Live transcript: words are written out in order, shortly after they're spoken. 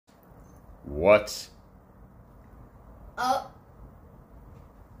What's up,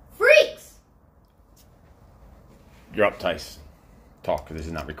 freaks? You're up, Tice. Talk. This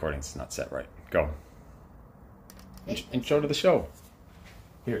is not recording. It's not set right. Go. Intro to the show.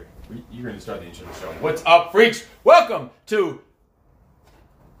 Here, you're going to start the intro to the show. What's up, freaks? Welcome to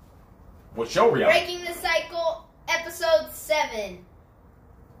what show are we on? Breaking the Cycle, episode 7.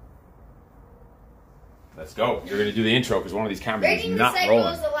 Let's go. You're going to do the intro because one of these cameras Breaking is the not Cycle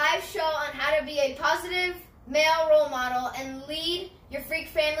rolling. is a live show on how to be a positive male role model and lead your freak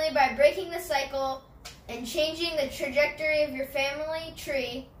family by breaking the cycle and changing the trajectory of your family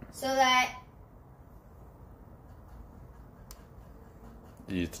tree so that...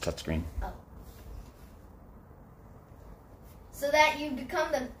 It's a touchscreen. So that you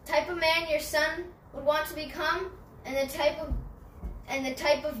become the type of man your son would want to become and the type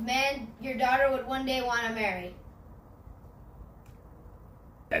of man your daughter would one day want to marry.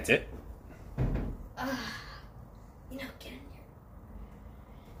 That's it? Get in here.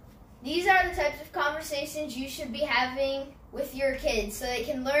 These are the types of conversations you should be having with your kids so they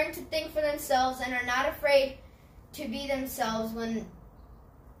can learn to think for themselves and are not afraid to be themselves when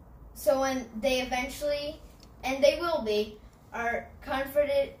they eventually, and they will be, are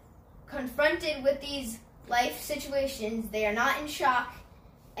confronted with these life situations, they are not in shock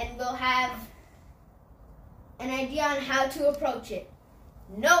and will have an idea on how to approach it.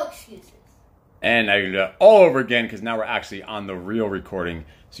 No excuses. And I do that all over again because now we're actually on the real recording.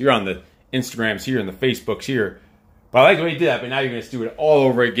 So you're on the Instagrams here and the Facebooks here. But I like the way you did that, but now you're going to do it all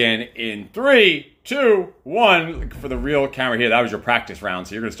over again in 3, 2, 1 for the real camera here. That was your practice round,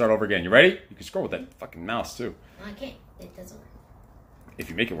 so you're going to start over again. You ready? You can scroll with that fucking mouse too. I can't. It doesn't work. If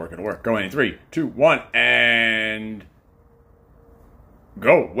you make it work, it'll work. Go in 3, 2, 1, and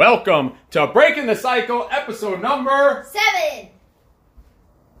go. Welcome to Breaking the Cycle, episode number 7.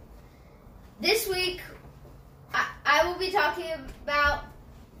 This week, I will be talking about...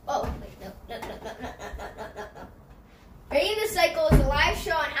 Oh, wait, no. Breaking the Cycle is a live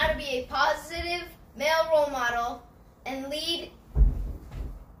show on how to be a positive male role model and lead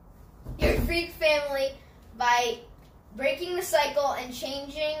your freak family by breaking the cycle and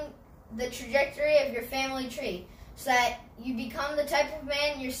changing the trajectory of your family tree so that you become the type of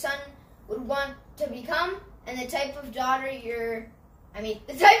man your son would want to become and the type of daughter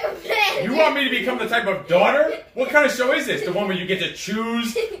the type of man... You want me to become the type of daughter? What kind of show is this? The one where you get to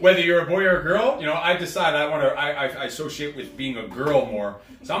choose whether you're a boy or a girl? You know, I decided I associate with being a girl more.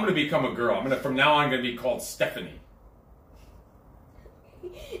 So I'm going to become a girl. From now on, I'm going to be called Stephanie.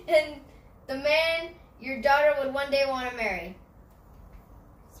 And the man your daughter would one day want to marry.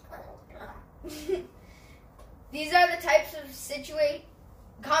 These are the types of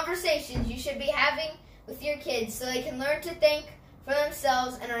conversations you should be having with your kids so they can learn to think for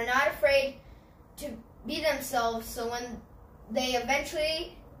themselves and are not afraid to be themselves so when they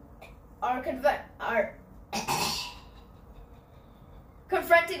eventually are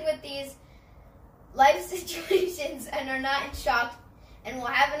confronted with these life situations and are not in shock and will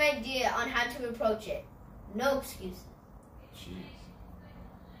have an idea on how to approach it. No excuses. Jeez.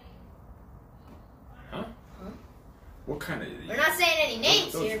 Huh? What kind of... We're not saying any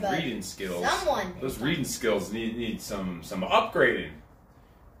names here, but reading skills. Those someone. reading skills need some upgrading.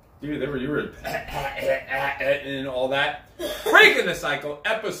 Dude, you were and all that. Breaking the Cycle,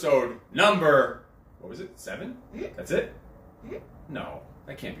 episode number... What was it? 7? Mm-hmm. That's it? Mm-hmm. No,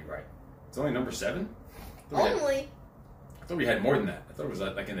 that can't be right. It's only number 7? Only. I thought we had more than that. I thought it was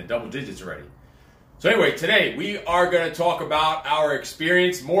like in the double digits already. So anyway, today we are going to talk about our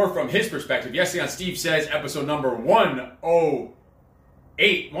experience more from his perspective. Yesterday on Steve Says, episode number 107.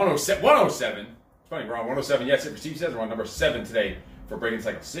 It's funny, we're on 107 yesterday for Steve Says. We're on number 7 today for Breaking the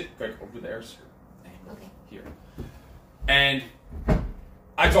Cycle. Sit, Greg, over there, sir. Okay. Here. And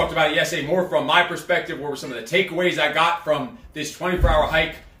I talked about it yesterday more from my perspective. What were some of the takeaways I got from this 24-hour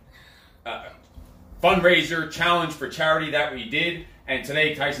hike fundraiser challenge for charity that we did. And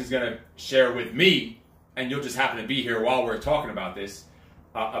today Tyson's going to share with me, and you'll just happen to be here while we're talking about this,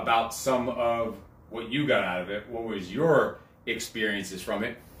 about some of what you got out of it. What was your experiences from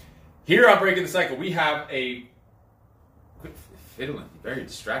it? Here on Breaking the Cycle, we have a... Quit fiddling. Very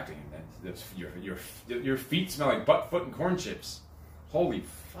distracting. Your feet smell like butt, foot, and corn chips. Holy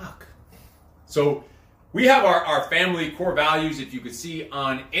fuck. So we have our family core values. If you could see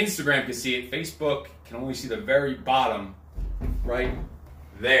on Instagram, you can see it. Facebook can only see the very bottom right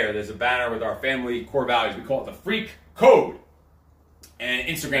there. There's a banner with our family core values. We call it the Freak Code. And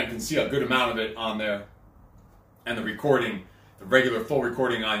Instagram can see a good amount of it on there. And the recording, the regular full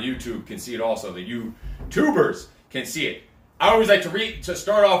recording on YouTube can see it also. The YouTubers can see it. I always like to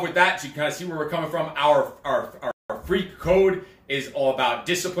start off with that so you kind of see where we're coming from. Our freak code is all about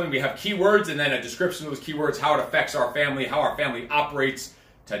discipline. We have keywords and then a description of those keywords, how it affects our family, how our family operates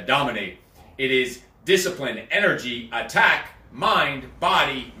to dominate. It is discipline, energy, attack, mind,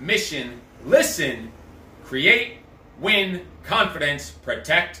 body, mission, listen, create, win, confidence,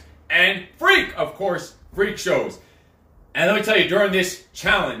 protect, and freak. Of course, freak shows. And let me tell you, during this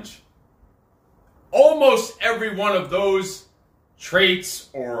challenge, almost every one of those traits,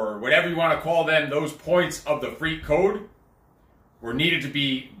 or whatever you want to call them, those points of the freak code, were needed to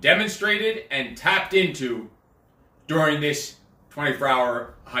be demonstrated and tapped into during this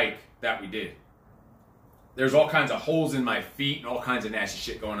 24-hour hike that we did. There's all kinds of holes in my feet and all kinds of nasty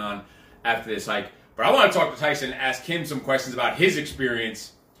shit going on after this hike. But I want to talk to Tyson and ask him some questions about his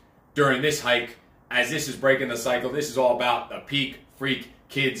experience during this hike, as this is breaking the cycle. This is all about the peak freak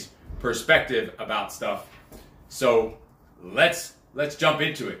kids perspective about stuff. So let's jump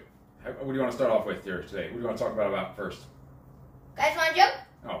into it. What do you want to start off with here today? What do you want to talk about first? Guys, want a joke?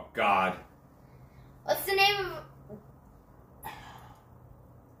 Oh, God. What's the name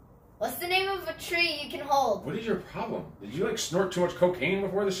of a tree you can hold? What is your problem? Did you snort too much cocaine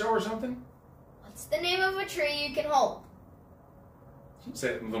before the show or something? What's the name of a tree you can hold? You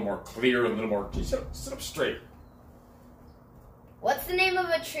say it a little more clear, a little more. Sit up straight. What's the name of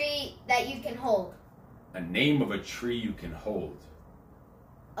a tree that you can hold? A name of a tree you can hold.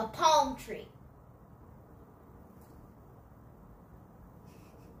 A palm tree.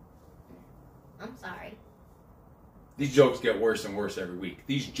 I'm sorry. These jokes get worse and worse every week.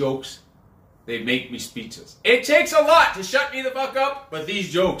 These jokes, they make me speechless. It takes a lot to shut me the fuck up, but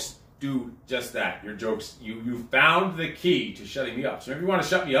these jokes do just that. Your jokes, you found the key to shutting me up. So if you want to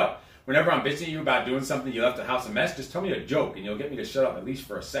shut me up, whenever I'm bitching at you about doing something, you left the house a mess, just tell me a joke and you'll get me to shut up at least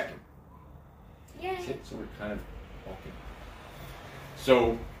for a second. Yeah. So we're kind of walking.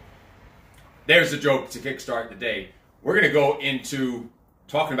 So there's a joke to kickstart the day. We're going to go into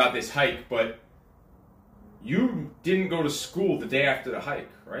talking about this hike, but you didn't go to school the day after the hike,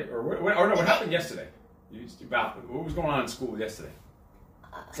 right? Or what happened yesterday? What was going on in school yesterday?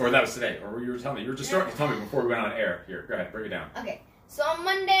 Or that was today? Or you were telling me? You were just starting to tell me before we went on air. Here, go ahead, break it down. Okay, so on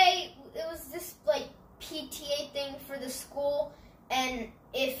Monday, it was this, PTA thing for the school, and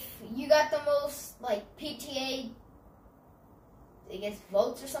if you got the most, PTA, I guess,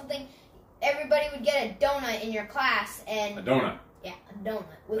 votes or something, everybody would get a donut in your class, and... A donut? Yeah, a donut.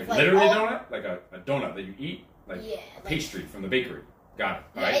 With literally a donut? Like a donut that you eat? Like yeah, pastry from the bakery. Got it.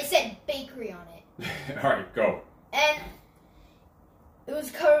 All right. It said bakery on it. All right, go. And it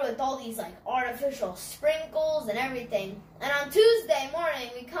was covered with all these artificial sprinkles and everything. And on Tuesday morning,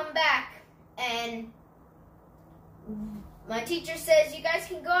 we come back and my teacher says, you guys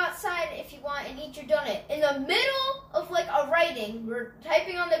can go outside if you want and eat your donut. In the middle of a writing, we're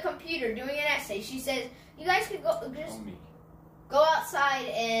typing on the computer, doing an essay. She says, you guys can go outside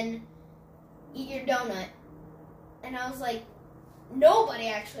and eat your donut. And I was like, nobody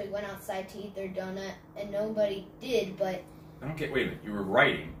actually went outside to eat their donut, and nobody did, but... I don't get, wait a minute, you were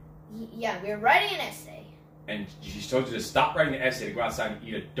writing. Yeah, we were writing an essay. And she told you to stop writing the essay to go outside and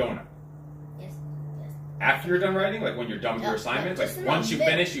eat a donut. Yes. After you're done writing? When you're done with your assignments? Once you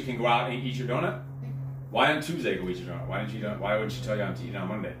finish, you can go out and eat your donut? Mm-hmm. Why on Tuesday go eat your donut? Why wouldn't she tell you to eat on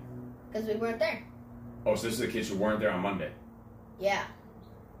Monday? Because we weren't there. Oh, so this is the kids who weren't there on Monday? Yeah.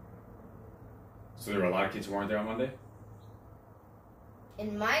 So there were a lot of kids who weren't there on Monday?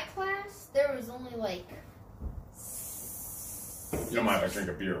 In my class, there was only You don't mind if I drink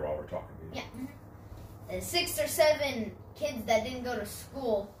a beer while we're talking? Yeah. Mm-hmm. 6 or 7 kids that didn't go to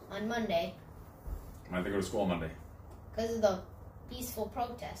school on Monday. Why did they go to school on Monday? Because of the peaceful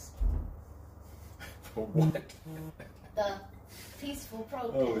protest. What? The peaceful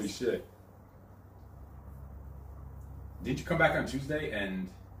protest. Holy shit. Did you come back on Tuesday and...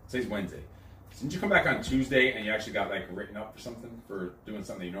 Today's Wednesday. Didn't you come back on Tuesday and you actually got written up for something? For doing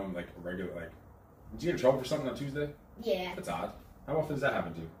something you normally a regular Did you get in trouble for something on Tuesday? Yeah. That's odd. How often does that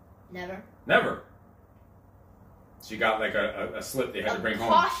happen to you? Never. Never? So you got a slip they had to bring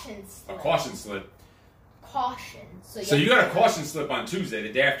home. Slip. A caution slip. Caution. So you got a caution slip on Tuesday,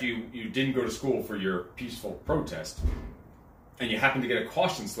 the day after you didn't go to school for your peaceful protest. And you happened to get a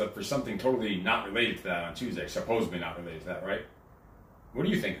caution slip for something totally not related to that on Tuesday. Supposedly not related to that, right? What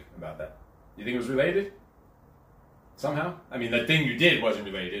do you think about that? You think it was related? Somehow? I mean, the thing you did wasn't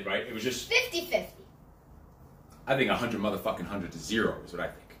related, right? It was just... 50-50. I think 100 to 0 is what I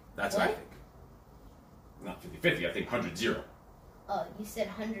think. That's what I think. Not 50-50, I think 100-0. Oh, you said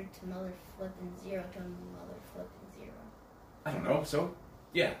 100 to mother flipping 0 to mother flipping 0. I don't know, so,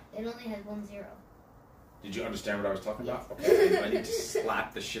 yeah. It only has 1 0. Did you understand what I was talking about? Okay. I need to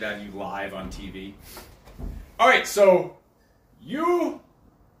slap the shit out of you live on TV. All right, so you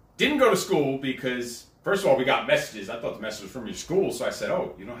didn't go to school because, first of all, we got messages. I thought the message was from your school, so I said,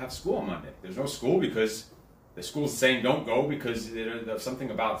 oh, you don't have school on Monday. There's no school because the school's saying don't go because there's something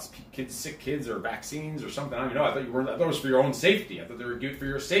about kids, sick kids or vaccines or something. I don't even know. I thought it was for your own safety. I thought they were good for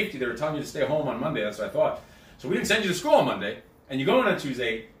your safety. They were telling you to stay home on Monday. That's what I thought. So we didn't send you to school on Monday, and you go in on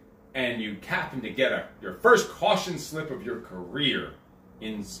Tuesday, and you happen to get your first caution slip of your career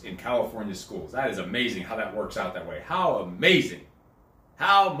in California schools. That is amazing how that works out that way. How amazing.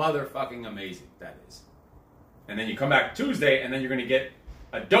 How motherfucking amazing that is. And then you come back Tuesday, and then you're going to get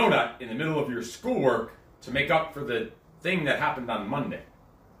a donut in the middle of your schoolwork to make up for the thing that happened on Monday.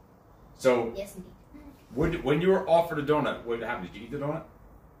 So, yes, indeed. When you were offered a donut, what happened? Did you eat the donut?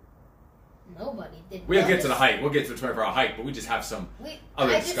 Nobody did. We'll get to the hype. We'll get to the 24-hour hype, but we just have some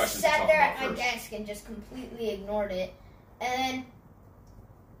other discussions to talk about first. I just sat there at my desk and just completely ignored it. And then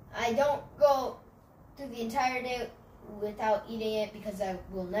I don't go through the entire day without eating it because I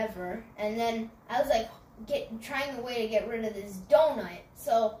will never. And then I was like trying a way to get rid of this donut.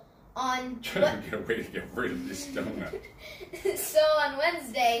 So on trying to get a way to get rid of this donut. So on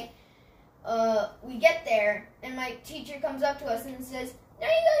Wednesday, we get there and my teacher comes up to us and says, "Now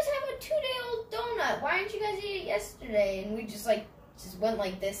you guys have a 2-day-old donut. Why didn't you guys eat it yesterday?" And we just went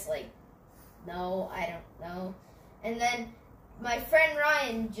like this, like, no, I don't know. And then my friend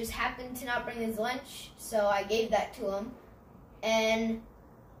Ryan just happened to not bring his lunch, so I gave that to him. And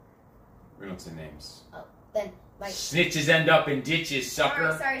we don't say names. Oh, then snitches end up in ditches,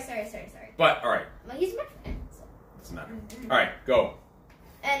 sucker. Sorry. But all right. Well, he's my friend. So. Doesn't matter. All right, go.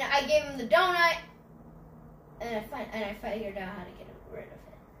 And I gave him the donut, and I figured out how to get rid of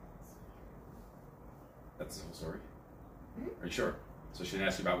it. That's the whole story? Are you sure? So she didn't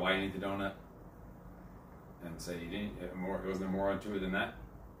ask you about why you didn't eat the donut? And say you didn't, wasn't there more onto it than that?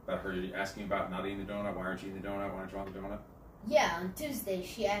 About her asking about not eating the donut? Why aren't you eating the donut? Why aren't you on the donut? Yeah, on Tuesday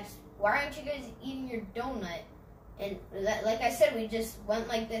she asked, why aren't you guys eating your donut? And like I said, we just went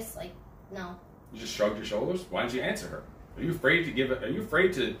like this, like, no. You just shrugged your shoulders? Why didn't you answer her? Are you afraid to give it? Are you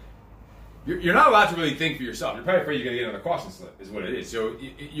afraid to? You're not allowed to really think for yourself. You're probably afraid you're going to get another caution slip, is what it is. So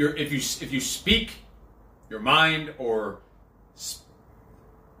if you speak your mind or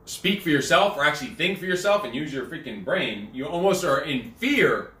speak for yourself or actually think for yourself and use your freaking brain, you almost are in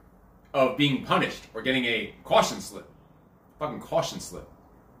fear of being punished or getting a caution slip. Fucking caution slip.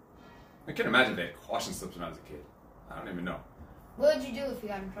 I can't imagine if they had caution slips when I was a kid. I don't even know. What would you do if you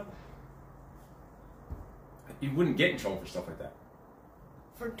got in trouble? You wouldn't get in trouble for stuff like that.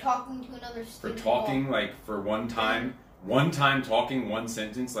 For talking to another student? For talking, like, for one time talking one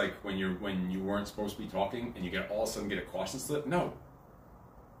sentence, like when you weren't supposed to be talking and you get all of a sudden get a caution slip? No.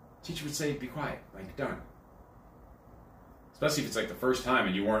 Teacher would say, be quiet, like, done. Especially if it's like the first time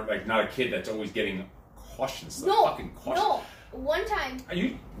and you weren't, like, not a kid that's always getting caution slip. No, fucking caution. No, one time.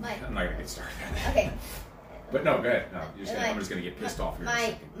 I'm not gonna get started. Okay. But no, go ahead. No, I'm just gonna get pissed off here.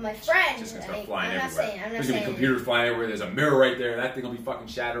 My friend. Just gonna start flying I'm everywhere. I'm not There's gonna be computers flying everywhere. There's a mirror right there. That thing will be fucking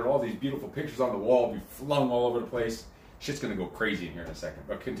shattered. All these beautiful pictures on the wall will be flung all over the place. Shit's gonna go crazy in here in a second.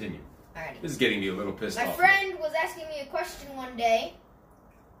 But continue. Alrighty. This is getting me a little pissed off. My friend was asking me a question one day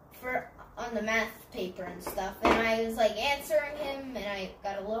on the math paper and stuff, and I was like answering him, and I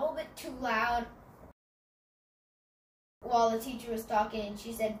got a little bit too loud while the teacher was talking, and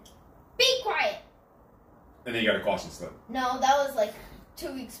she said, "Be quiet." And then you got a caution slip. No, that was like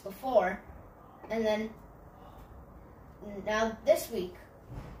 2 weeks before. And then, now this week.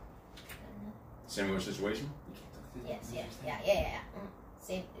 Similar situation? Yes.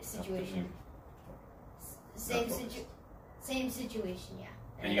 Same situation. Same situation, yeah.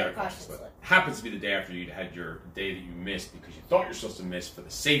 And you got a caution slip. Happens to be the day after you had your day that you missed because you thought you were supposed to miss for the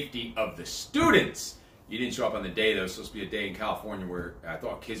safety of the students. You didn't show up on the day that was supposed to be a day in California where I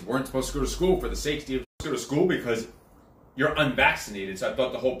thought kids weren't supposed to go to school for the safety of go to school because you're unvaccinated. So I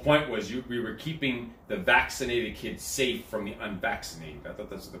thought the whole point was we were keeping the vaccinated kids safe from the unvaccinated. I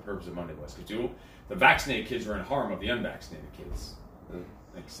thought that's what the purpose of Monday was. Because the vaccinated kids were in harm of the unvaccinated kids. That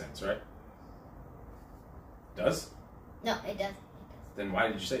makes sense, right? Does? No, it doesn't. Then why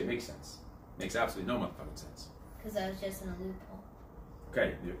did you say it makes sense? It makes absolutely no motherfucking sense. Because I was just in a loophole.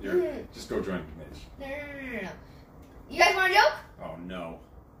 Okay, just go join the No. You guys want a joke? Oh, no.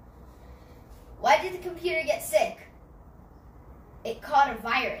 Why did the computer get sick? It caught a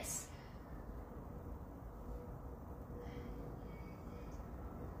virus.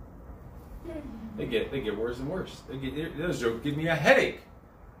 They get worse and worse. Those jokes give me a headache.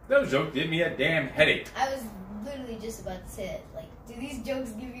 Those jokes give me a damn headache. I was literally just about to say it. Like, do these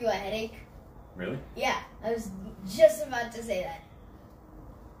jokes give you a headache? Really? Yeah, I was just about to say that.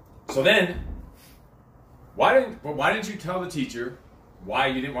 So then, why didn't you tell the teacher why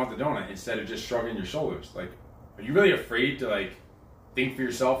you didn't want the donut instead of just shrugging your shoulders? Like, are you really afraid to like think for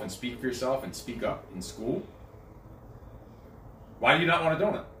yourself and speak for yourself and speak up in school? Why do you not want a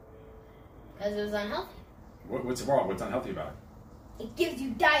donut? Because it was unhealthy. What's wrong? What's unhealthy about it? It gives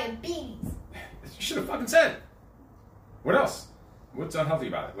you diabetes. You should have fucking said. What else? What's unhealthy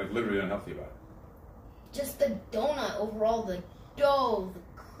about it? Like literally unhealthy about it? Just the donut overall, the dough, the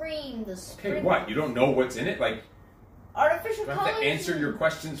cream, the sprinkles. Okay, what? You don't know what's in it? Like, Artificial do I colors. have to answer your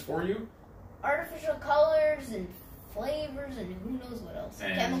questions for you? Artificial colors and flavors and who knows what else.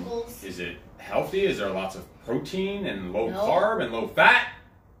 And chemicals. Is it healthy? Is there lots of protein and low No. carb and low fat?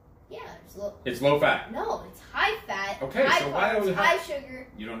 Yeah, it's low. It's low fat. No, it's high fat. Okay, high so why carbs, do we high have- sugar.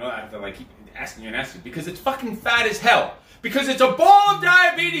 You don't know. I have to like keep asking you and asking you because it's fucking fat as hell. Because it's a ball of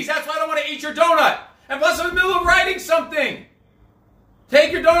diabetes. That's why I don't want to eat your donut. And plus, I'm in the middle of writing something.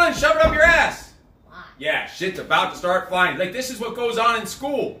 Take your donut and shove it up your ass. Why? Yeah, shit's about to start flying. Like, this is what goes on in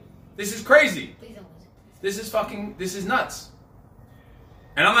school. This is crazy. Please don't lose it. This is nuts.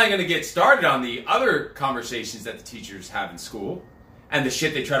 And I'm not going to get started on the other conversations that the teachers have in school and the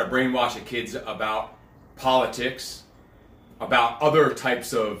shit they try to brainwash the kids about politics, about other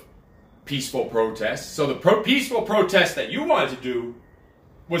types of peaceful protests. So the peaceful protest that you wanted to do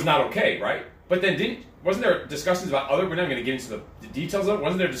was not okay, right? But then wasn't there discussions about other, we're not going to get into the details of it,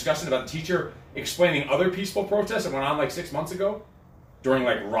 wasn't there discussion about the teacher explaining other peaceful protests that went on like 6 months ago? During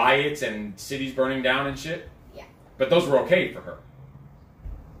like riots and cities burning down and shit? Yeah. But those were okay for her.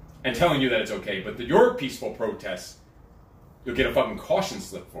 And telling you that it's okay. But your peaceful protests, you'll get a fucking caution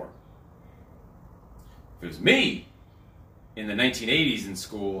slip for. If it was me, in the 1980s in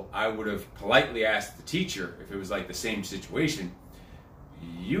school, I would have politely asked the teacher, if it was like the same situation,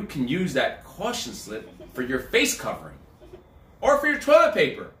 you can use that caution slip for your face covering. Or for your toilet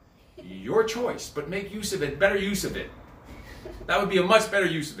paper. Your choice, but make use of it, better use of it. That would be a much better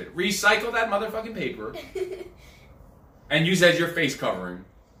use of it. Recycle that motherfucking paper and use it as your face covering,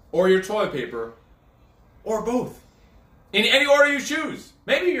 or your toilet paper, or both. In any order you choose.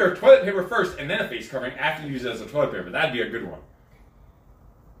 Maybe your toilet paper first and then a face covering after you use it as a toilet paper. That'd be a good one.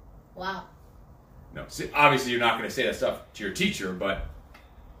 Wow. No, see, obviously you're not going to say that stuff to your teacher, but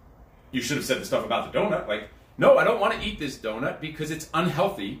you should have said the stuff about the donut. Like, no, I don't want to eat this donut because it's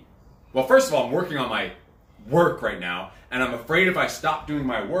unhealthy. Well, first of all, I'm working on my work right now, and I'm afraid if I stop doing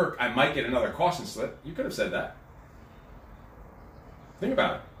my work, I might get another caution slip. You could have said that. Think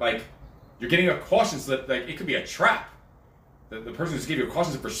about it. Like, you're getting a caution slip, like, it could be a trap. The person who's giving you a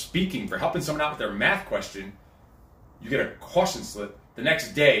caution slip for speaking, for helping someone out with their math question, you get a caution slip the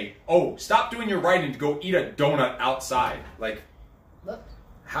next day. Oh, stop doing your writing to go eat a donut outside. Like, Look.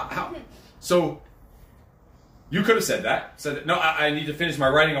 how? So, you could have said that. Said, no, I need to finish my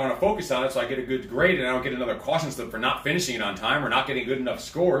writing. I want to focus on it so I get a good grade and I don't get another caution slip for not finishing it on time or not getting good enough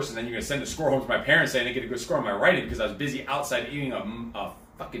scores. And then you're going to send a score home to my parents saying I didn't get a good score on my writing because I was busy outside eating a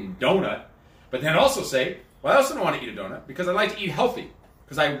fucking donut. But then also say, well, I also don't want to eat a donut because I like to eat healthy.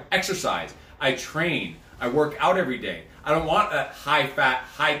 Because I exercise, I train, I work out every day. I don't want a high-fat,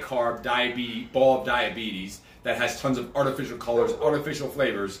 high-carb ball of diabetes that has tons of artificial colors, artificial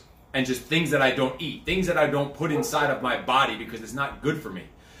flavors, and just things that I don't eat, things that I don't put inside of my body because it's not good for me.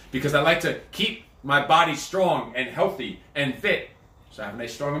 Because I like to keep my body strong and healthy and fit, so I have a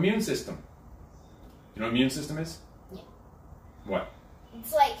nice strong immune system. You know what immune system is? Yeah. What?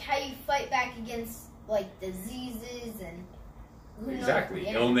 It's like how you fight back against like diseases and who knows? Exactly.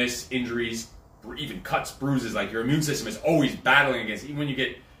 Yeah. Illness, injuries, even cuts, bruises. Like your immune system is always battling against, even when you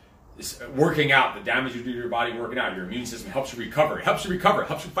get working out, the damage you do to your body working out, your immune system helps you recover. It helps you recover. It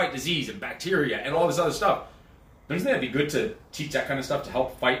helps you fight disease and bacteria and all this other stuff. Doesn't that be good to teach that kind of stuff to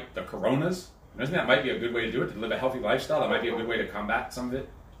help fight the coronas? Doesn't that might be a good way to do it, to live a healthy lifestyle? That might be a good way to combat some of it,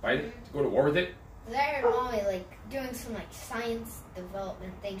 fight it, to go to war with it. I heard mommy like doing some like science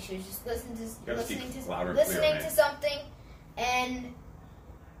development thing. She was just listening man. to something, and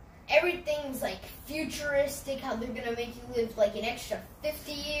everything's like futuristic. How they're gonna make you live like an extra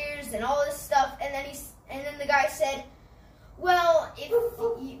 50 years and all this stuff. And then the guy said, "Well, if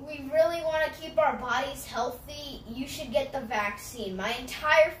we really want to keep our bodies healthy, you should get the vaccine. My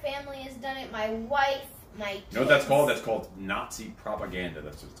entire family has done it. My wife, my kids." You know what that's called? That's called Nazi propaganda.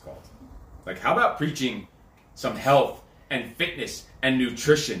 That's what it's called. Like, how about preaching some health and fitness and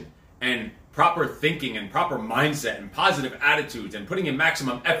nutrition and proper thinking and proper mindset and positive attitudes and putting in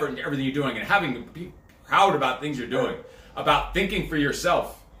maximum effort into everything you're doing and having to be proud about things you're doing, about thinking for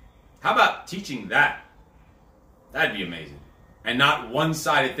yourself. How about teaching that? That'd be amazing. And not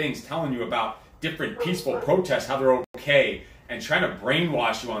one-sided things telling you about different peaceful protests, how they're okay, and trying to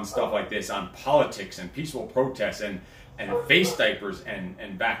brainwash you on stuff like this, on politics and peaceful protests and face diapers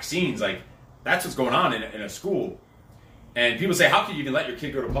and vaccines. Like, that's what's going on in a school. And people say, how can you even let your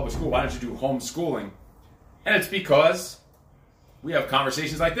kid go to public school? Why don't you do homeschooling? And it's because we have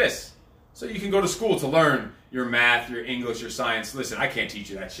conversations like this. So you can go to school to learn your math, your English, your science. Listen, I can't teach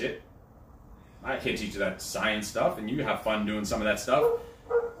you that shit. I can't teach you that science stuff, and you have fun doing some of that stuff.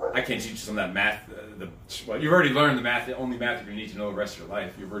 I can't teach you some of that math. Well, you've already learned the math, the only math you're going to need to know the rest of your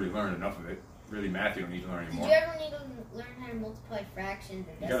life. You've already learned enough of it. Really, math you don't need to learn anymore. Did you ever need to learn how to multiply fractions?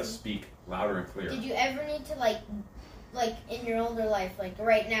 You got to speak louder and clear. Did you ever need to, like in your older life, like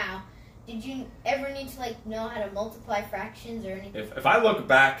right now, did you ever need to, like, know how to multiply fractions or anything? If I look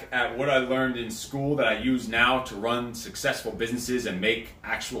back at what I learned in school that I use now to run successful businesses and make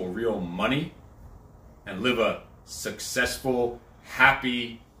actual real money and live a successful,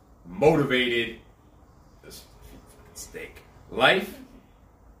 happy, motivated, life,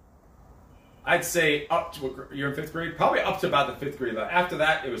 I'd say up to, you're in 5th grade? Probably up to about the 5th grade. After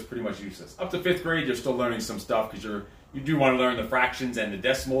that, it was pretty much useless. Up to 5th grade, you're still learning some stuff because you do want to learn the fractions and the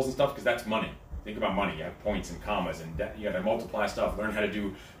decimals and stuff because that's money. Think about money. You have points and commas, and you got to multiply stuff, learn how to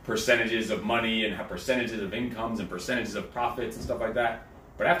do percentages of money and have percentages of incomes and percentages of profits and stuff like that.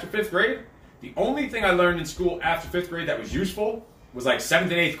 But after 5th grade, the only thing I learned in school after 5th grade that was useful was like 7th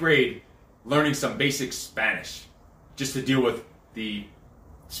and 8th grade, learning some basic Spanish just to deal with the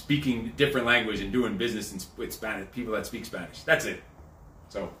speaking different language and doing business with Spanish people that speak Spanish. That's it.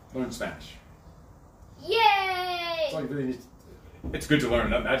 So learn Spanish. Yay! That's all you really need. It's good to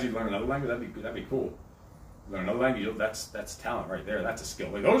learn. Imagine you learn another language. That'd be cool. Learn another language. That's talent right there. That's a skill.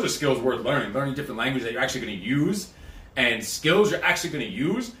 Like, those are skills worth learning. Learning different languages that you're actually going to use, and skills you're actually going to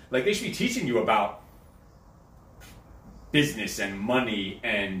use. Like, they should be teaching you about business and money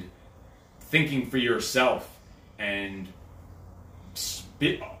and thinking for yourself and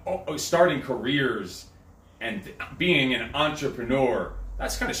starting careers and being an entrepreneur.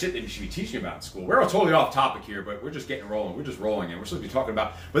 That's the kind of shit that you should be teaching about in school. We're totally off topic here, but we're just getting rolling. We're just rolling, and we're supposed to be talking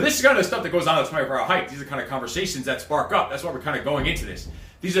about. But this is kind of the stuff that goes on at the 24-hour hike. These are the kind of conversations that spark up. That's why we're kind of going into this.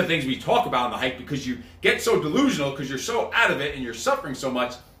 These are the things we talk about on the hike because you get so delusional because you're so out of it and you're suffering so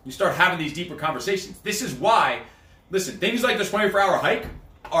much. You start having these deeper conversations. This is why, listen, things like the 24-hour hike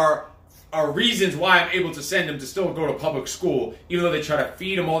are reasons why I'm able to send him to still go to public school, even though they try to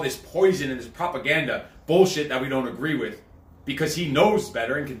feed him all this poison and this propaganda bullshit that we don't agree with, because he knows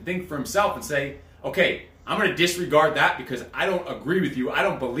better and can think for himself and say, okay, I'm going to disregard that because I don't agree with you. I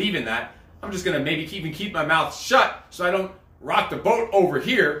don't believe in that. I'm just going to maybe keep my mouth shut so I don't rock the boat over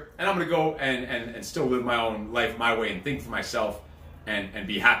here, and I'm going to go and still live my own life my way and think for myself and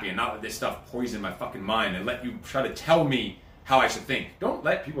be happy and not let this stuff poison my fucking mind and let you try to tell me how I should think. Don't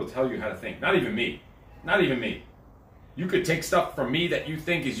let people tell you how to think. Not even me. Not even me. You could take stuff from me that you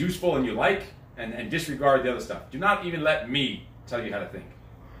think is useful and you like and disregard the other stuff. Do not even let me tell you how to think.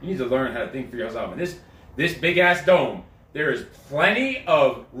 You need to learn how to think for yourself. And this big ass dome, there is plenty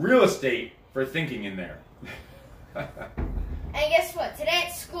of real estate for thinking in there. And guess what? Today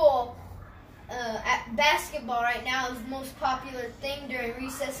at school, at basketball right now is the most popular thing during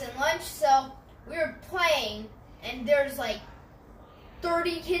recess and lunch. So we were playing, and there's like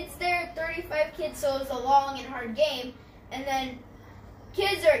 30 kids there, 35 kids, so it was a long and hard game. And then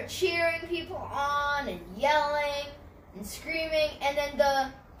kids are cheering people on and yelling and screaming. And then the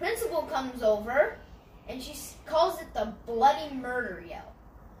principal comes over, and she calls it the bloody murder yell.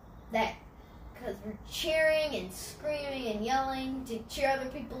 That because we're cheering and screaming and yelling to cheer other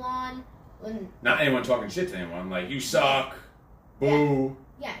people on. Not anyone talking shit to anyone, like, you suck, boo.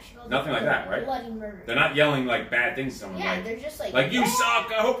 Yeah, she calls Nothing like that, right? Bloody murder. They're not yelling like bad things to someone. Yeah, like, they're just like, you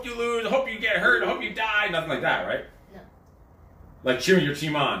suck, I hope you lose, I hope you get hurt, I hope you die. Nothing like that, right? No. Like cheering your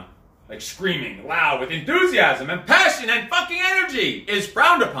team on. Like screaming loud with enthusiasm and passion and fucking energy is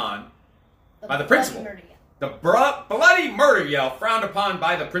frowned upon by the principal. The bloody murder yell frowned upon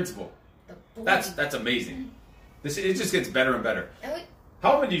by the principal. That's amazing. It just gets better and better.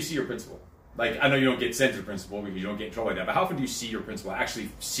 How often do you see your principal? Like, I know you don't get sent to the principal because you don't get in trouble like that, but how often do you see your principal, actually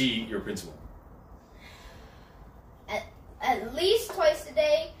see your principal? At least twice a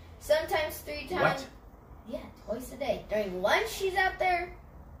day, sometimes 3 times. What? Yeah, twice a day. During lunch, she's out there.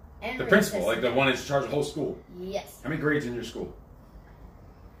 And the principal, like the one in charge of the whole school? Yes. How many grades in your school?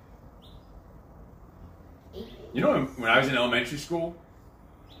 8. You know, when I was in elementary school,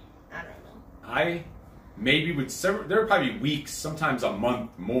 I don't know. I maybe would there were probably weeks, sometimes a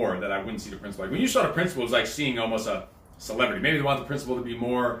month more, that I wouldn't see the principal. Like when you saw the principal, it was like seeing almost a celebrity. Maybe they want the principal to be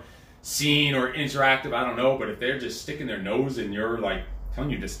more seen or interactive, I don't know, but if they're just sticking their nose in your like telling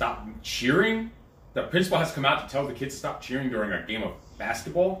you to stop cheering? The principal has come out to tell the kids to stop cheering during a game of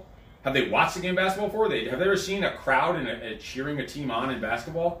basketball? Have they watched the game of basketball before? Have they ever seen a crowd and cheering a team on in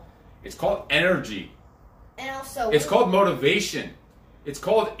basketball? It's called energy. And also, it's called motivation. It's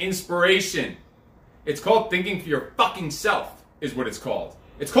called inspiration. It's called thinking for your fucking self, is what it's called.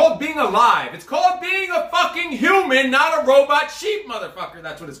 It's called being alive. It's called being a fucking human, not a robot sheep, motherfucker.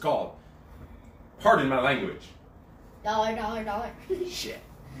 That's what it's called. Pardon my language. $. Shit.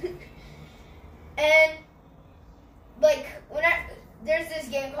 And, like, there's this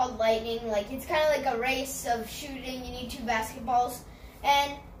game called Lightning. Like, it's kind of like a race of shooting. You need 2 basketballs.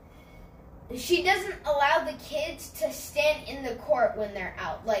 And she doesn't allow the kids to stand in the court when they're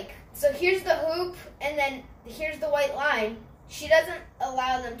out. Like, so here's the hoop, and then here's the white line. She doesn't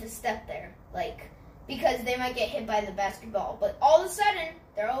allow them to step there, like, because they might get hit by the basketball. But all of a sudden,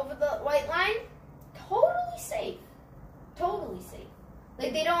 they're over the white line, totally safe. Totally safe.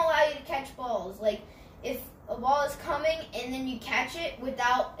 Like, they don't allow you to catch balls. Like, if a ball is coming and then you catch it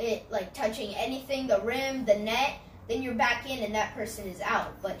without it, like, touching anything, the rim, the net, then you're back in and that person is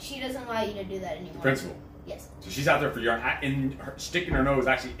out. But she doesn't allow you to do that anymore. The principal? Yes. So she's out there for your, sticking her nose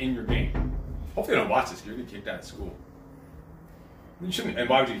actually in your game. Hopefully they don't watch this because you're going to get kicked out of school. You shouldn't, and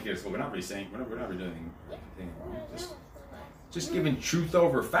why would you get kicked out of school? We're not really saying, we're not really doing anything wrong. Just giving truth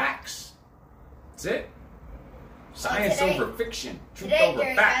over facts. That's it. Science over fiction. Truth over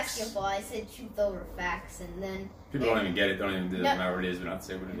during facts. Basketball, I said truth over facts, and then people don't even get it. Don't even doesn't matter what it is. We don't have to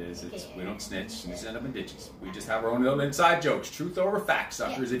say what it is. We don't snitch. We just end up in ditches. We just have our own little inside jokes. Truth over facts,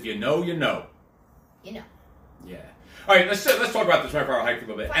 suckers. Yeah. If you know, you know. You know. Yeah. All right. Let's talk about the 24-hour hike for a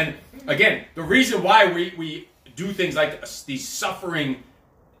little bit. And again, the reason why we do things like these suffering,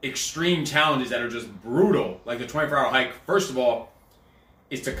 extreme challenges that are just brutal, like the 24-hour hike. First of all,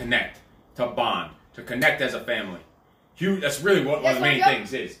 is to connect, to bond, to connect as a family. That's really what one of the main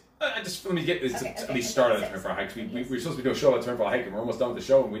things is. Let me get this at least start on the 24-hour hike. We're supposed to be doing a show on the 24-hour hike, and we're almost done with the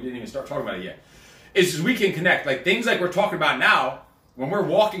show, and we didn't even start talking about it yet. It's just we can connect. Like things like we're talking about now, when we're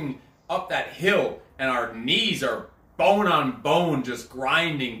walking up that hill and our knees are bone on bone, just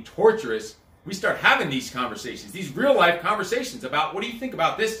grinding, torturous, we start having these conversations, these real-life conversations about, what do you think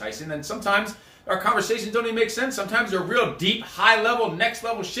about this, Tyson? And sometimes our conversations don't even make sense. Sometimes they're real deep, high-level,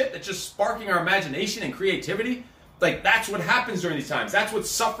 next-level shit that's just sparking our imagination and creativity. Like, that's what happens during these times. That's what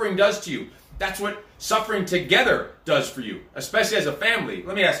suffering does to you. That's what suffering together does for you, especially as a family.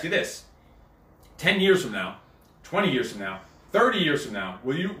 Let me ask you this. 10 years from now, 20 years from now, 30 years from now,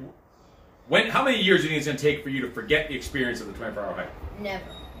 how many years do you think it's going to take for you to forget the experience of the 24-hour hike? Never.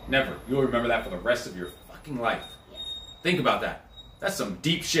 Never. You'll remember that for the rest of your fucking life. Yes. Think about that. That's some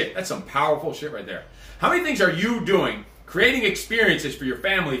deep shit. That's some powerful shit right there. How many things are you doing, creating experiences for your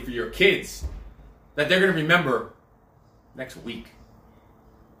family, for your kids, that they're going to remember next week?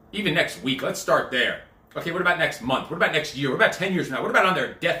 Even next week. Let's start there. Okay, what about next month? What about next year? What about 10 years from now? What about on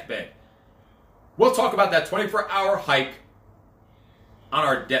their deathbed? We'll talk about that 24-hour hike on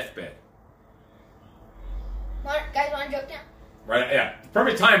our deathbed. Guys, want to joke now? Right, yeah.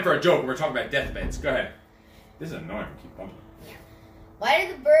 Perfect time for a joke when we're talking about deathbeds. Go ahead. This is annoying. Keep bumping. Why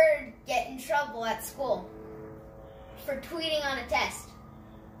did the bird get in trouble at school? For tweeting on a test.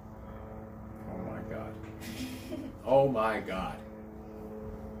 Oh my God. Oh my God.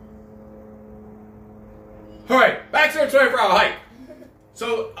 Alright, back to the 24-hour hike.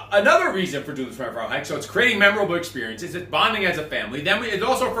 So, another reason for doing the 24-hour hike, so it's creating memorable experiences, it's bonding as a family, then it's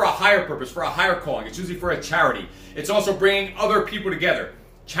also for a higher purpose, for a higher calling. It's usually for a charity. It's also bringing other people together,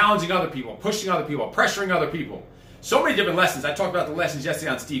 challenging other people, pushing other people, pressuring other people. So many different lessons. I talked about the lessons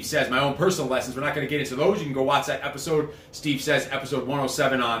yesterday on Steve Says, my own personal lessons. We're not going to get into those. You can go watch that episode, Steve Says, episode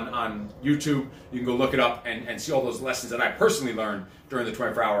 107 on YouTube. You can go look it up and see all those lessons that I personally learned during the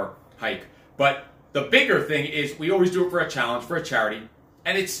 24-hour hike. But the bigger thing is we always do it for a challenge, for a charity.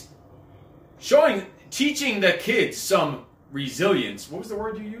 And it's teaching the kids some resilience. What was the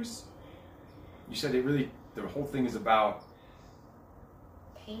word you used? You said the whole thing is about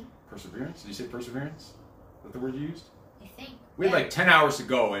pain. Perseverance? Did you say perseverance? Is that the word you used? I think. We had like 10 hours to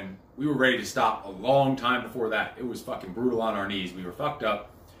go and we were ready to stop a long time before that. It was fucking brutal on our knees. We were fucked up.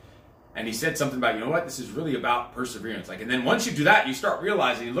 And he said something about, you know what, this is really about perseverance. Like, and then once you do that, you start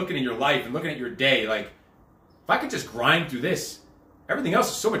realizing and looking in your life and looking at your day, like, if I could just grind through this, everything else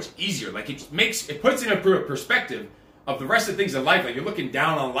is so much easier. Like it puts in a perspective of the rest of things in life. Like you're looking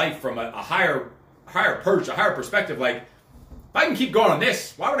down on life from a higher perch, a higher perspective. Like if I can keep going on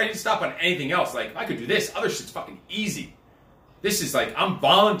this, why would I need to stop on anything else? Like if I could do this, other shit's fucking easy. This is like I'm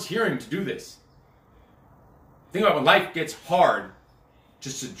volunteering to do this. Think about when life gets hard,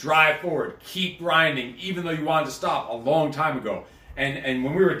 just to drive forward, keep grinding, even though you wanted to stop a long time ago. And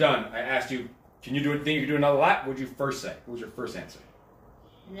when we were done, I asked you, can you think you can do another lap? What would you first say? What was your first answer?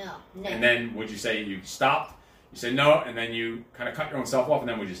 No. And then would you say you stopped? You said no, and then you kind of cut your own self off, and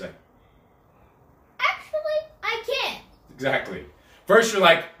then what would you say? Actually, I can't. Exactly. First, you're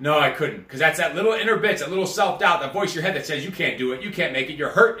like, no, I couldn't. Because that's that little inner bitch, that little self-doubt, that voice in your head that says you can't do it, you can't make it,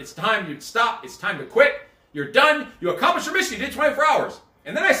 you're hurt, it's time to stop, it's time to quit, you're done, you accomplished your mission, you did 24 hours.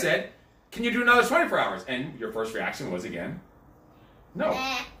 And then I said, can you do another 24 hours? And your first reaction was again, no.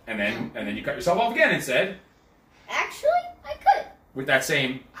 And then you cut yourself off again and said, actually, I could. With that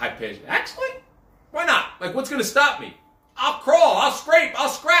same high pitch, actually, why not? Like, what's going to stop me? I'll crawl, I'll scrape, I'll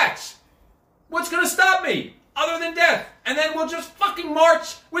scratch. What's going to stop me? Other than death. And then we'll just fucking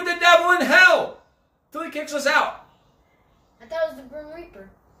march with the devil in hell till he kicks us out. I thought it was the Grim Reaper.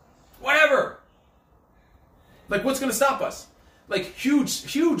 Whatever. Like, what's going to stop us? Like, huge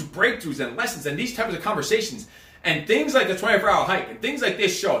breakthroughs and lessons and these types of conversations and things like the 24-hour hike and things like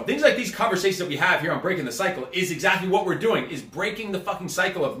this show and things like these conversations that we have here on Breaking the Cycle is exactly what we're doing, is breaking the fucking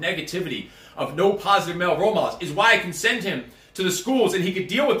cycle of negativity, of no positive male role models, is why I can send him to the schools and he could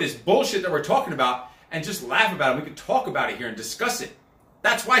deal with this bullshit that we're talking about and just laugh about it. We can talk about it here and discuss it.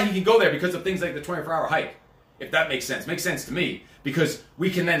 That's why he can go there, because of things like the 24-hour hike. If that makes sense. Makes sense to me. Because we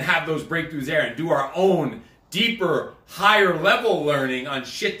can then have those breakthroughs there and do our own deeper, higher level learning on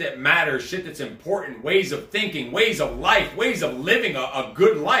shit that matters, shit that's important, ways of thinking, ways of life, ways of living a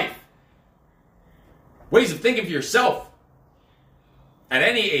good life. Ways of thinking for yourself. At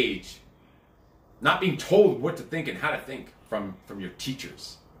any age. Not being told what to think and how to think from your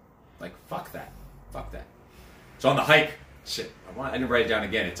teachers. Like, fuck that. Fuck that. So on the hike, shit, I didn't write it down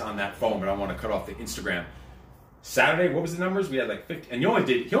again. It's on that phone, but I want to cut off the Instagram. Saturday, what was the numbers? We had like 50, and he only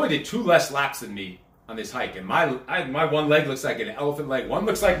did 2 less laps than me on this hike. And my one leg looks like an elephant leg. One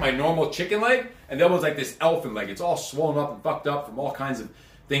looks like my normal chicken leg, and the other one's like this elephant leg. It's all swollen up and fucked up from all kinds of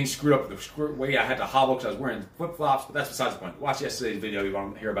things screwed up with the way I had to hobble because I was wearing flip-flops, but that's besides the point. Watch yesterday's video if you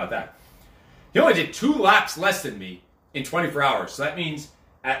want to hear about that. He only did 2 laps less than me in 24 hours. So that means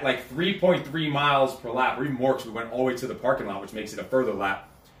at like 3.3 miles per lap, or even more because we went all the way to the parking lot, which makes it a further lap.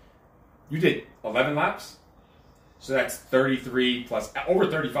 You did 11 laps? So that's 33 plus, over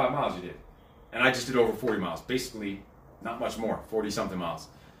 35 miles you did. And I just did over 40 miles. Basically, not much more, 40-something miles.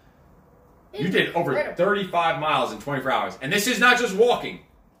 You did over 35 miles in 24 hours. And this is not just walking.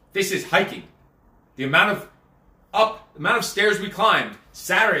 This is hiking. The amount of stairs we climbed,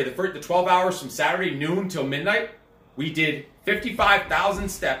 Saturday, the 12 hours from Saturday noon till midnight, we did 55,000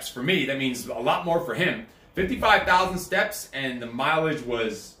 steps for me. That means a lot more for him. 55,000 steps, and the mileage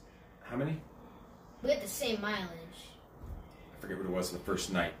was, how many? We had the same mileage. I forget what it was the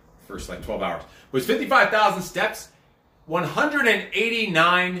first night, first like 12 hours. It was 55,000 steps,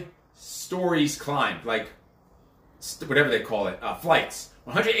 189 stories climbed, like whatever they call it, flights.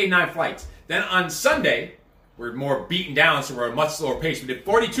 189 flights. Then on Sunday, we're more beaten down, so we're at a much slower pace. We did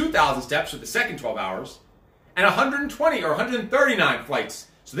 42,000 steps for the second 12 hours, and 120 or 139 flights.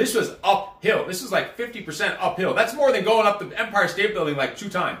 So this was uphill. This was like 50% uphill. That's more than going up the Empire State Building like 2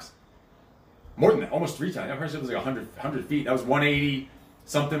 times. More than that, almost 3 times. Empire State was like 100 feet. That was 180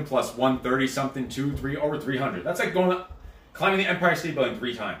 something plus 130 something, 2, 3, over 300. That's like going up, climbing the Empire State Building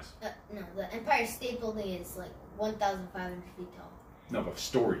 3 times. No, the Empire State Building is like 1,500 feet tall. No, but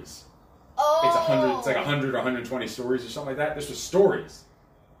stories. Oh. It's like 100 or 120 stories or something like that. This was stories.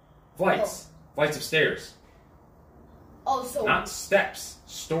 Flights. Flights of stairs. Oh, so... Not steps.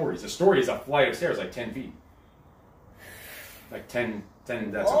 Stories. A story is a flight of stairs, like 10 feet. Like 10,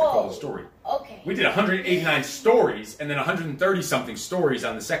 that's what they call a story. Okay. We did 189 stories and then 130-something stories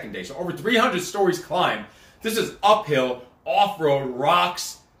on the second day. So over 300 stories climbed. This is uphill, off-road,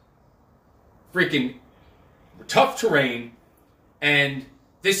 rocks, freaking tough terrain, and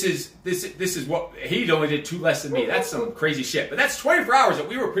this is what he only did 2 less than me. That's some crazy shit. But that's 24 hours that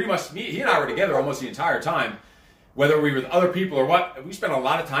we were pretty much, he and I were together almost the entire time. Whether we were with other people or what, we spent a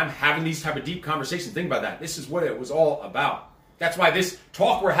lot of time having these type of deep conversations. Think about that. This is what it was all about. That's why this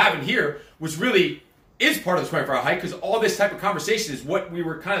talk we're having here is part of the 24-hour hike, because all this type of conversation is what we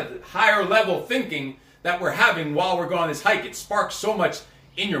were kind of higher level thinking that we're having while we're going on this hike. It sparks so much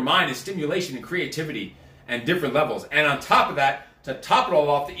in your mind and stimulation and creativity and different levels. And on top of that, to top it all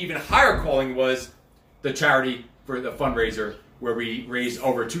off, the even higher calling was the charity for the fundraiser, where we raised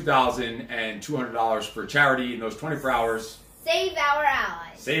over $2,200 for charity in those 24 hours. Save Our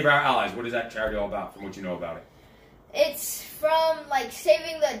Allies. Save Our Allies. What is that charity all about, from what you know about it? It's from, like,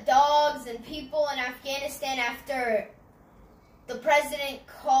 saving the dogs and people in Afghanistan after the president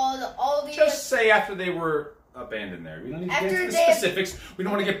called all the... Just say after they were abandoned there. We don't need to get into the specifics. We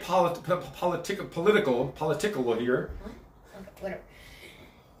don't want to get political here. whatever.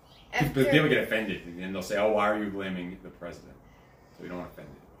 But people get offended, and they'll say, "Oh, why are you blaming the president?" So we don't offend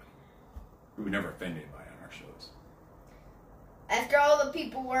anybody. We would never offend anybody on our shows. After all the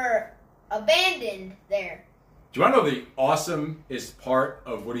people were abandoned there. Do you want to know the awesomest part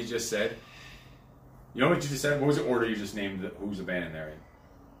of what he just said? You know what you just said? What was the order you just named who's abandoned there in?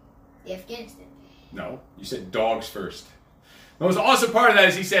 The Afghanistan. No, you said dogs first. The most awesome part of that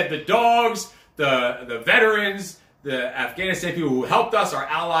is he said the dogs, the veterans, the Afghanistan people who helped us, our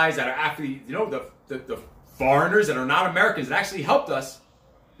allies that are actually, you know, the foreigners that are not Americans that actually helped us.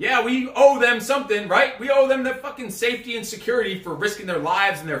 Yeah, we owe them something, right? We owe them the fucking safety and security for risking their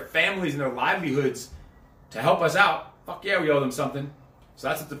lives and their families and their livelihoods to help us out. Fuck yeah, we owe them something. So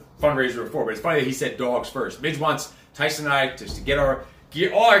that's what the fundraiser was for. But it's funny that he said dogs first. Midge wants Tyson and I to get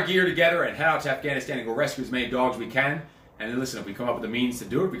all our gear together and head out to Afghanistan and go rescue as many dogs we can. And then listen, if we come up with the means to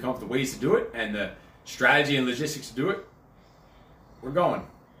do it, if we come up with the ways to do it, and the strategy and logistics to do it, we're going.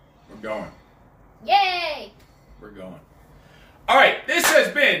 We're going. Yay! We're going. All right, this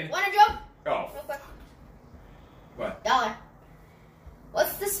has been... Want a joke? Oh. Real quick. What? Dollar.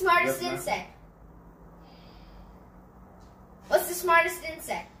 What's the smartest Yep, insect? What's the smartest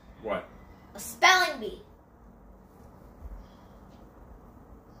insect? What? A spelling bee.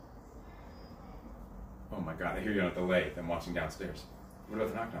 Oh my God, I hear you on a delay. I'm watching downstairs. What about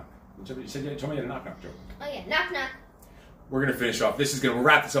the knock-knock? You said you told me you had a knock-knock joke. Oh yeah, knock knock. We're going to finish off. We'll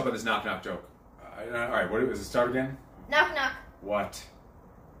wrap this up on this knock-knock joke. All right, what was it? Start again? Knock knock. What?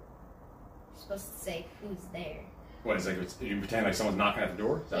 You're supposed to say who's there. What is it? You pretend like someone's knocking at the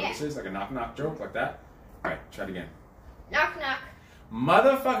door? Is that Yeah. what this is? Like a knock-knock joke? Like that? All right, try it again. Knock knock.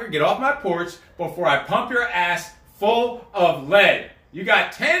 Motherfucker, get off my porch before I pump your ass full of lead. You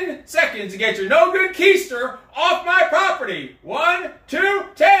got 10 seconds to get your no-good keister off my property. 1, 2,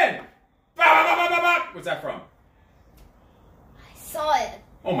 10. What's that from? I saw it.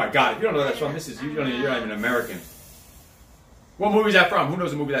 Oh my God, if you don't know what that's from, you're not even American. What movie is that from? Who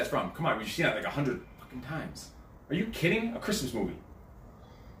knows the movie that's from? Come on, we've seen that like 100 fucking times. Are you kidding? A Christmas movie.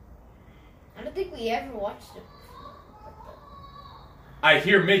 I don't think we ever watched it. I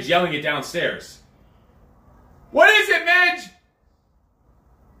hear Midge yelling it downstairs. What is it, Midge?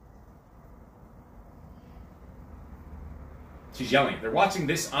 She's yelling. They're watching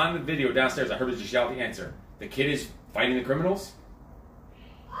this on the video downstairs. I heard her just yell the answer. The kid is fighting the criminals?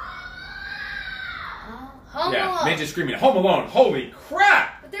 Home yeah, Alone. Midge is screaming, Home Alone. Holy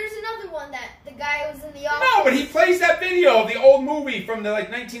crap! But there's another one that the guy was in the office. No, but he plays that video of the old movie from the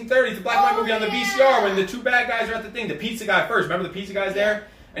 1930s, the black and white movie on the yeah. VCR when the two bad guys are at the thing. The pizza guy first. Remember the pizza guy's there?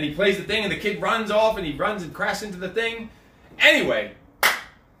 And he plays the thing and the kid runs off and he runs and crashes into the thing. Anyway.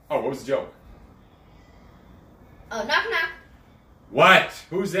 Oh, what was the joke? Oh, knock knock. What?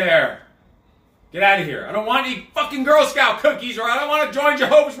 Who's there? Get out of here. I don't want any fucking Girl Scout cookies or I don't want to join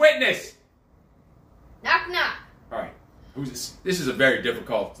Jehovah's Witness. Knock knock. All right. Who's this? This is a very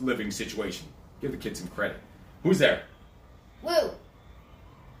difficult living situation. Give the kid some credit. Who's there? Woo.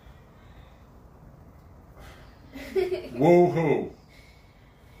 Woo-hoo.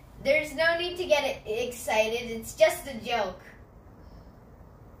 There's no need to get excited. It's just a joke.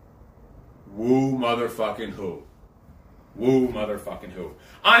 Woo motherfucking who. Woo motherfucking who.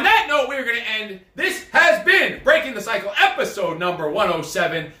 On that note, we're going to end. This has been Breaking the Cycle, episode number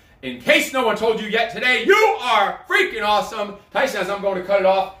 107. In case no one told you yet today, you are freaking awesome. Tyson, as I'm going to cut it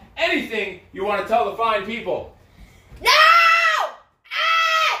off, anything you want to tell the fine people? No!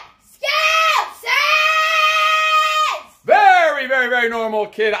 Excuses! Very, very, very normal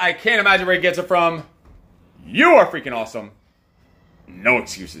kid. I can't imagine where he gets it from. You are freaking awesome. No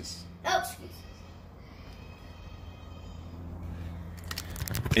excuses. No excuses.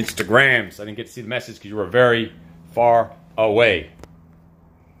 Instagrams. I didn't get to see the message because you were very far away.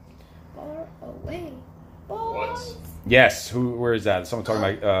 Far away. Boys. Yes, where is that? Someone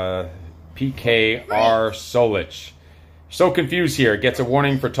talking about PKR Solich. So confused here. Gets a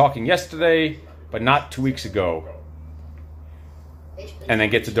warning for talking yesterday, but not 2 weeks ago. And then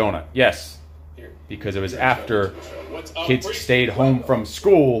gets a donut. Yes, because it was after kids stayed home from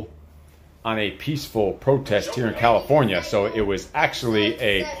school on a peaceful protest here in California. So it was actually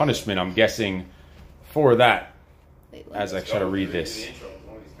a punishment, I'm guessing, for that. As I try to read this.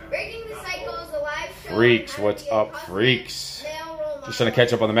 Breaking the Cycle is a live show. Freaks, what's up, freaks? Just trying to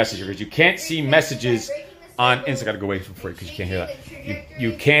catch up on the messages because you can't see messages on Insta. I gotta go away from freak because you can't hear that.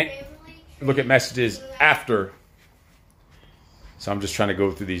 You can't look at messages after. So I'm just trying to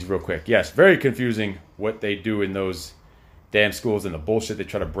go through these real quick. Yes, very confusing what they do in those damn schools and the bullshit they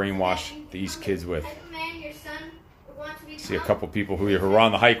try to brainwash these kids with. See a couple people who were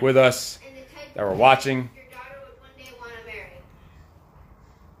on the hike with us that were watching.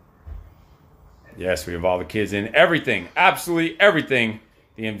 Yes, we involve the kids in everything. Absolutely everything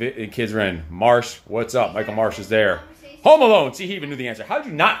the kids are in. Marsh, what's up? Michael Marsh is there. Home Alone. See, he even knew the answer. How did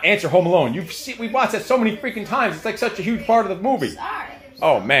you not answer Home Alone? We watched that so many freaking times. It's like such a huge part of the movie.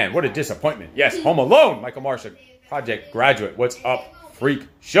 Oh, man, what a disappointment. Yes, Home Alone. Michael Marsh, a Project graduate. What's up, freak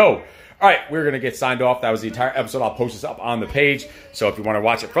show? All right, we're going to get signed off. That was the entire episode. I'll post this up on the page. So if you want to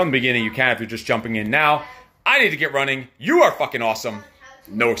watch it from the beginning, you can. If you're just jumping in now, I need to get running. You are fucking awesome.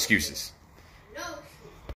 No excuses.